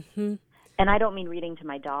go. And I don't mean reading to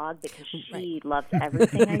my dog because she loves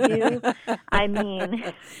everything I do. I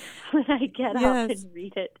mean, when I get up and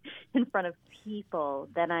read it in front of people,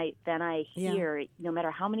 then I hear, no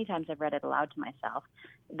matter how many times I've read it aloud to myself,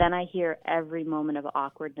 then I hear every moment of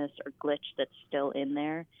awkwardness or glitch that's still in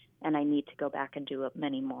there, and I need to go back and do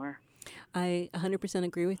many more. I 100%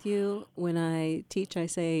 agree with you. When I teach, I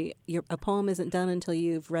say a poem isn't done until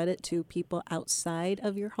you've read it to people outside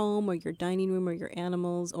of your home or your dining room or your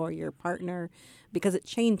animals or your partner, because it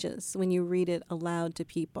changes when you read it aloud to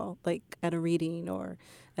people, like at a reading or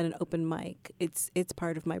at an open mic. It's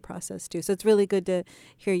part of my process too. So it's really good to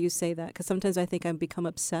hear you say that, because sometimes I think I've become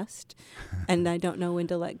obsessed and I don't know when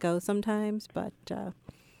to let go sometimes, but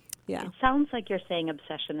yeah. It sounds like you're saying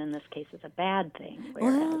obsession in this case is a bad thing.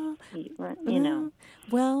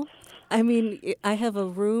 Well, I mean, I have a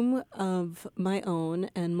room of my own,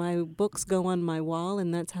 and my books go on my wall,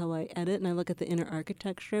 and that's how I edit, and I look at the inner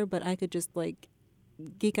architecture, but I could just,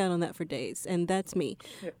 geek out on that for days, and that's me.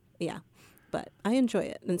 Yeah. But I enjoy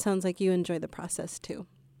it, and it sounds like you enjoy the process, too.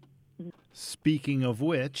 Speaking of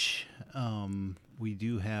which, we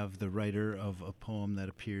do have the writer of a poem that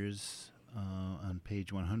appears on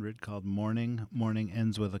page 100 called Morning. Morning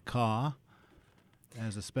Ends with a Caw.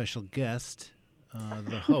 As a special guest,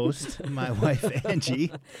 the host, my wife, Angie,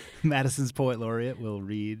 Madison's Poet Laureate, will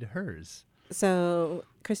read hers. So,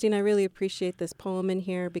 Christine, I really appreciate this poem in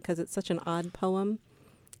here because it's such an odd poem.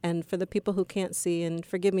 And for the people who can't see, and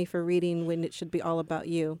forgive me for reading when it should be all about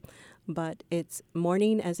you, but it's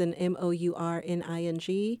morning as in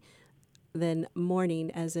MOURNING, then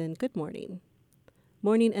morning as in good morning.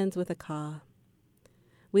 Morning ends with a caw.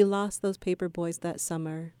 We lost those paper boys that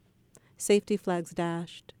summer. Safety flags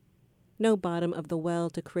dashed. No bottom of the well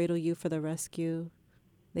to cradle you for the rescue.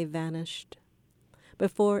 They vanished.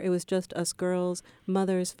 Before, it was just us girls,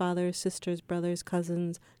 mothers, fathers, sisters, brothers,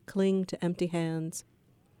 cousins, cling to empty hands.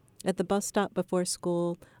 At the bus stop before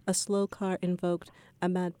school, a slow car invoked a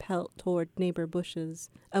mad pelt toward neighbor bushes,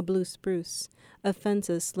 a blue spruce, a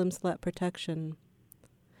fence's slim-slat protection.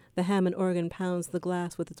 The Hammond organ pounds the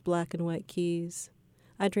glass with its black and white keys.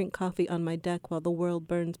 I drink coffee on my deck while the world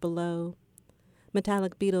burns below.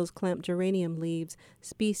 Metallic beetles clamp geranium leaves,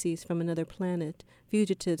 species from another planet,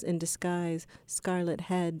 fugitives in disguise, scarlet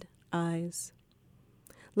head, eyes.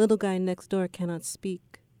 Little guy next door cannot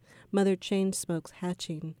speak. Mother chain smokes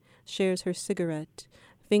hatching, shares her cigarette,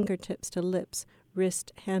 fingertips to lips,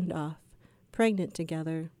 wrist hand off, pregnant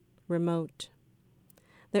together, remote.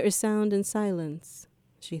 There is sound in silence,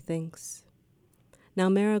 she thinks. Now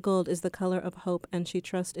marigold is the color of hope, and she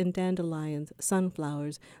trusts in dandelions,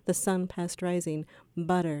 sunflowers, the sun past rising,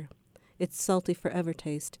 butter, its salty forever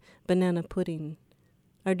taste, banana pudding.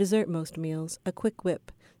 Our dessert most meals, a quick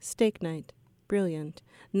whip, steak night, brilliant,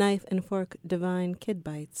 knife and fork, divine kid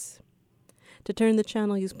bites. To turn the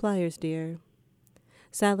channel, use pliers, dear.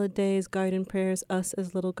 Salad days, garden prayers, us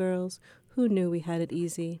as little girls, who knew we had it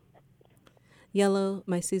easy? Yellow,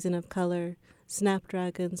 my season of color,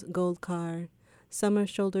 snapdragons, gold car, summer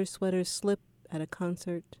shoulder sweaters slip at a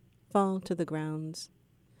concert, fall to the grounds.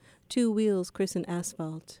 2 wheels christen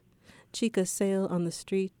asphalt, chicas sail on the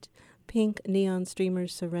street, pink neon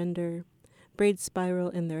streamers surrender, braids spiral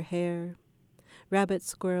in their hair. Rabbit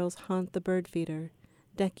squirrels haunt the bird feeder,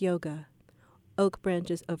 deck yoga, oak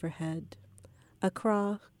branches overhead.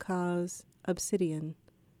 Accra, cause, obsidian,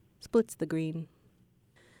 splits the green.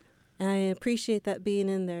 And I appreciate that being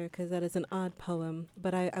in there because that is an odd poem,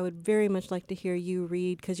 but I would very much like to hear you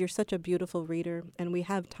read because you're such a beautiful reader and we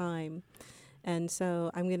have time. And so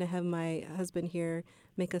I'm going to have my husband here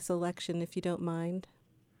make a selection if you don't mind.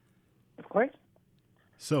 Of course.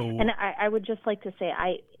 So, and I would just like to say,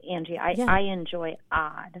 Angie, I enjoy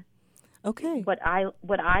odd. Okay. What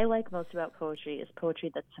I like most about poetry is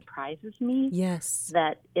poetry that surprises me. Yes.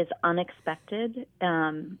 That is unexpected,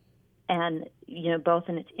 and both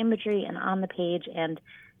in its imagery and on the page, and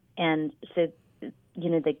so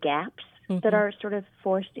the gaps that are sort of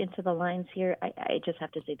forced into the lines here. I just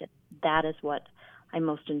have to say that is what I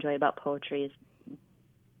most enjoy about poetry, is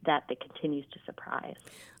that it continues to surprise.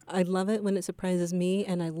 I love it when it surprises me,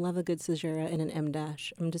 and I love a good caesura and an M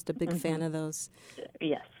dash. I'm just a big fan of those.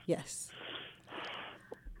 Yes. Yes.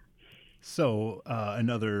 So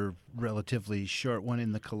another relatively short one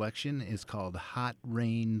in the collection is called Hot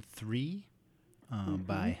Rain 3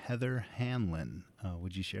 by Heather Hanlon.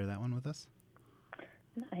 Would you share that one with us?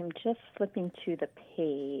 I'm just flipping to the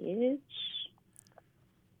page.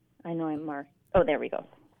 I know I'm marked. Oh, there we go.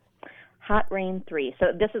 Hot Rain 3. So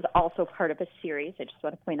this is also part of a series. I just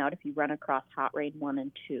want to point out if you run across Hot Rain 1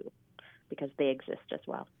 and 2, because they exist as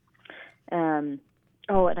well. And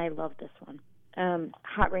I love this one.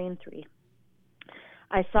 Hot Rain 3.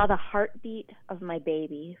 I saw the heartbeat of my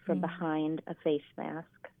baby from behind a face mask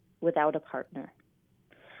without a partner.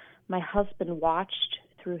 My husband watched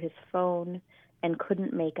through his phone and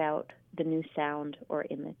couldn't make out the new sound or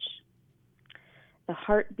image. The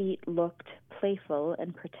heartbeat looked playful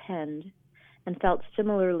and pretend, and felt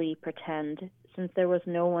similarly pretend, since there was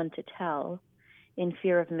no one to tell in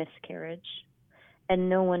fear of miscarriage, and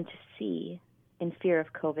no one to see in fear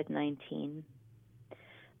of COVID-19.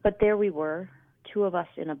 But there we were, 2 of us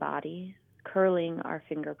in a body, curling our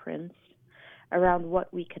fingerprints around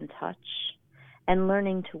what we can touch, and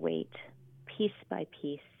learning to wait, piece by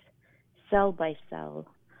piece, cell by cell,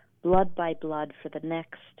 blood by blood, for the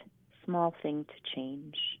next small thing to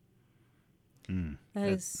change. That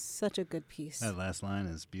is such a good piece. That last line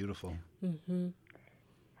is beautiful. Mm-hmm.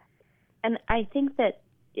 And I think that,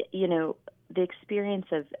 the experience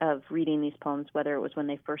of reading these poems, whether it was when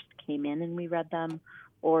they first came in and we read them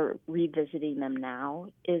or revisiting them now,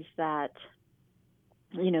 is that,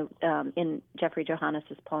 in Jeffrey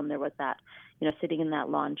Johannes's poem, there was that, sitting in that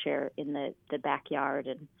lawn chair in the backyard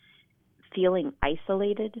and feeling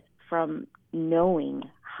isolated from knowing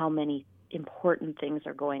how many important things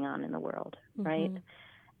are going on in the world, right?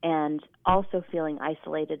 And also feeling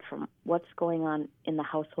isolated from what's going on in the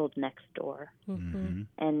household next door,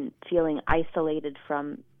 and feeling isolated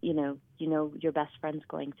from, your best friend's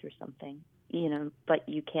going through something, but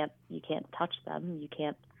you can't touch them. You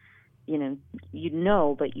can't,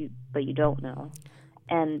 but you don't know.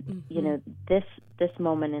 And, this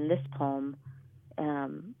moment in this poem,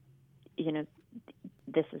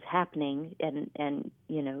 this is happening, and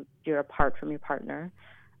you're apart from your partner,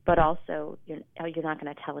 but also you're not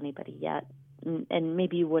going to tell anybody yet, and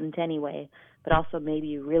maybe you wouldn't anyway, but also maybe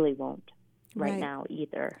you really won't right now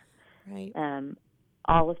either. Right.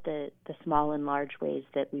 All of the small and large ways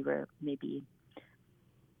that we were maybe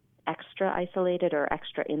extra isolated or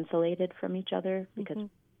extra insulated from each other because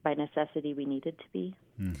by necessity we needed to be.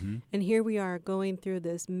 And here we are going through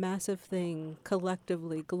this massive thing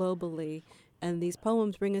collectively, globally, and these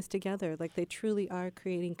poems bring us together. Like, they truly are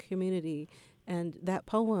creating community. And that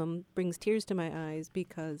poem brings tears to my eyes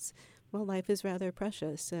because, well, life is rather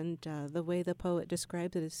precious. And the way the poet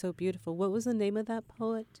describes it is so beautiful. What was the name of that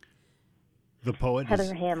poet? The poet Heather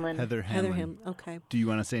is Hanlon. Heather Hanlon. Okay. Do you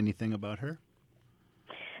want to say anything about her?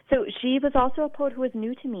 So she was also a poet who was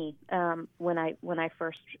new to me when I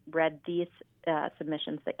first read these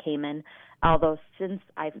submissions that came in, although since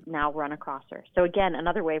I've now run across her. So again,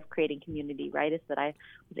 another way of creating community, right, is that I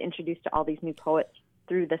was introduced to all these new poets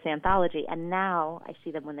through this anthology, and now I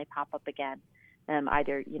see them when they pop up again.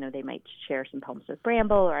 Either, they might share some poems with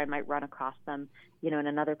Bramble, or I might run across them, in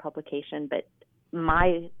another publication. But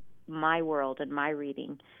my world and my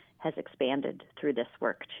reading has expanded through this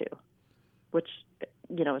work too, which,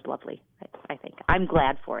 is lovely, I think. I'm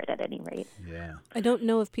glad for it at any rate. Yeah. I don't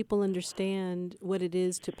know if people understand what it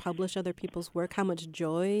is to publish other people's work, how much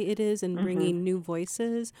joy it is in bringing new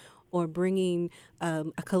voices or bringing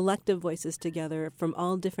a collective voices together from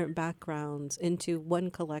all different backgrounds into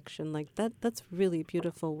one collection like that. That's really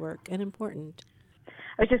beautiful work and important.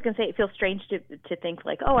 I was just going to say, it feels strange to think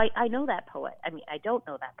like, oh, I know that poet. I mean, I don't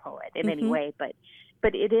know that poet in any way, but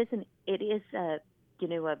it is a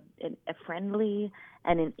friendly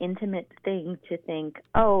and an intimate thing to think,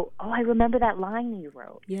 oh, I remember that line you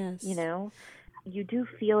wrote. Yes. You do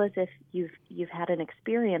feel as if you've had an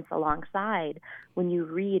experience alongside when you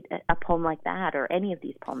read a poem like that, or any of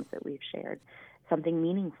these poems that we've shared, something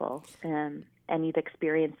meaningful, and you've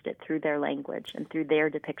experienced it through their language and through their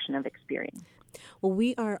depiction of experience. Well,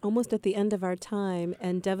 we are almost at the end of our time,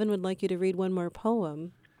 and Devin would like you to read one more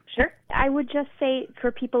poem. Sure. I would just say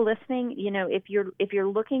for people listening, if you're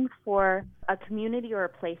looking for a community or a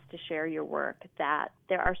place to share your work, that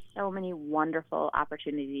there are so many wonderful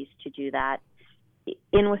opportunities to do that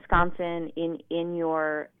in Wisconsin, in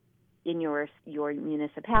your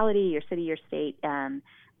municipality, your city, your state,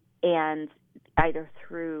 and either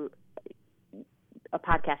through a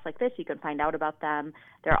podcast like this, you can find out about them.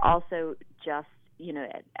 There are also just,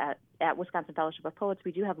 at Wisconsin Fellowship of Poets,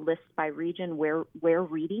 we do have lists by region where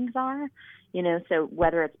readings are, so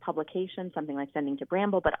whether it's publication, something like Sending to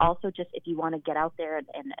Bramble, but also just if you want to get out there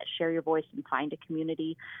and share your voice and find a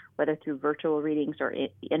community, whether through virtual readings or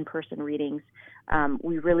in-person readings,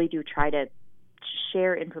 we really do try to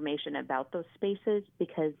share information about those spaces,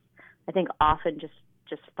 because I think often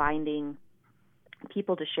just finding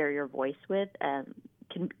people to share your voice with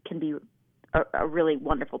can be a really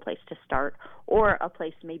wonderful place to start, or a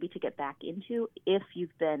place maybe to get back into if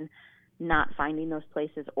you've been not finding those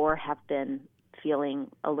places or have been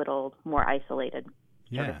feeling a little more isolated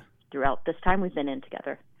throughout this time we've been in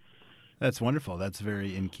together. That's wonderful. That's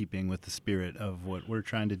very in keeping with the spirit of what we're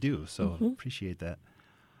trying to do. So appreciate that.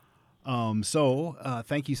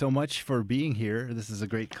 Thank you so much for being here. This is a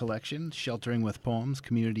great collection, Sheltering with Poems,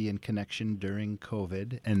 Community and Connection During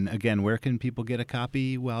COVID. And again, where can people get a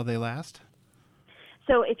copy while they last?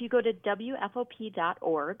 So if you go to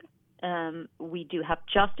WFOP.org, we do have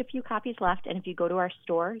just a few copies left. And if you go to our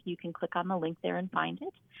store, you can click on the link there and find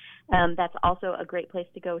it. That's also a great place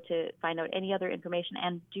to go to find out any other information.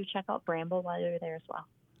 And do check out Bramble while you're there as well.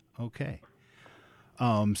 Okay.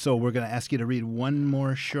 So we're going to ask you to read one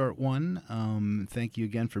more short one. Thank you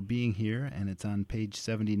again for being here. And it's on page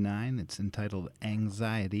 79. It's entitled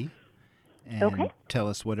Anxiety. And tell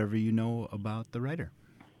us whatever you know about the writer.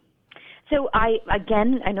 So I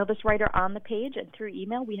know this writer on the page and through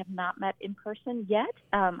email. We have not met in person yet,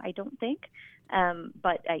 I don't think.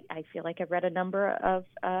 But I feel like I've read a number of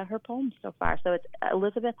her poems so far. So it's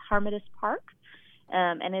Elizabeth Harmodus Park,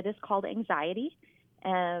 and it is called Anxiety.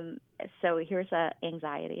 So here's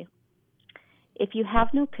Anxiety. If you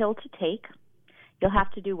have no pill to take, you'll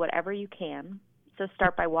have to do whatever you can. So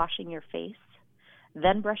start by washing your face,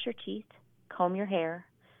 then brush your teeth, comb your hair,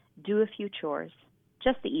 do a few chores,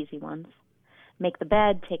 just the easy ones. Make the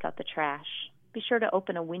bed, take out the trash. Be sure to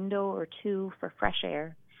open a window or two for fresh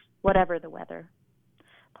air, whatever the weather.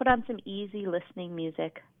 Put on some easy listening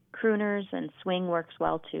music. Crooners and swing works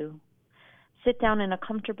well too. Sit down in a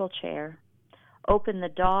comfortable chair. Open the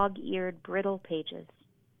dog-eared, brittle pages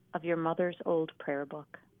of your mother's old prayer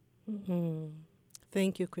book. Mm-hmm.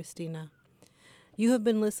 Thank you, Christina. You have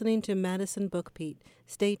been listening to Madison Bookbeat.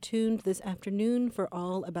 Stay tuned this afternoon for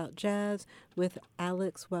All About Jazz with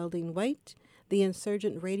Alex Welding-White. The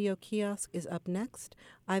Insurgent Radio Kiosk is up next.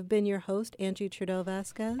 I've been your host, Angie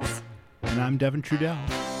Trudell-Vasquez. And I'm Devin Trudell.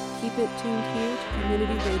 Keep it tuned here to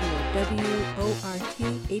Community Radio, WORT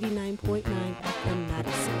 89.9 FM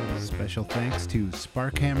Madison. Special thanks to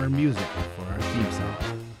Sparkhammer Music for our theme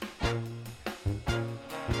song.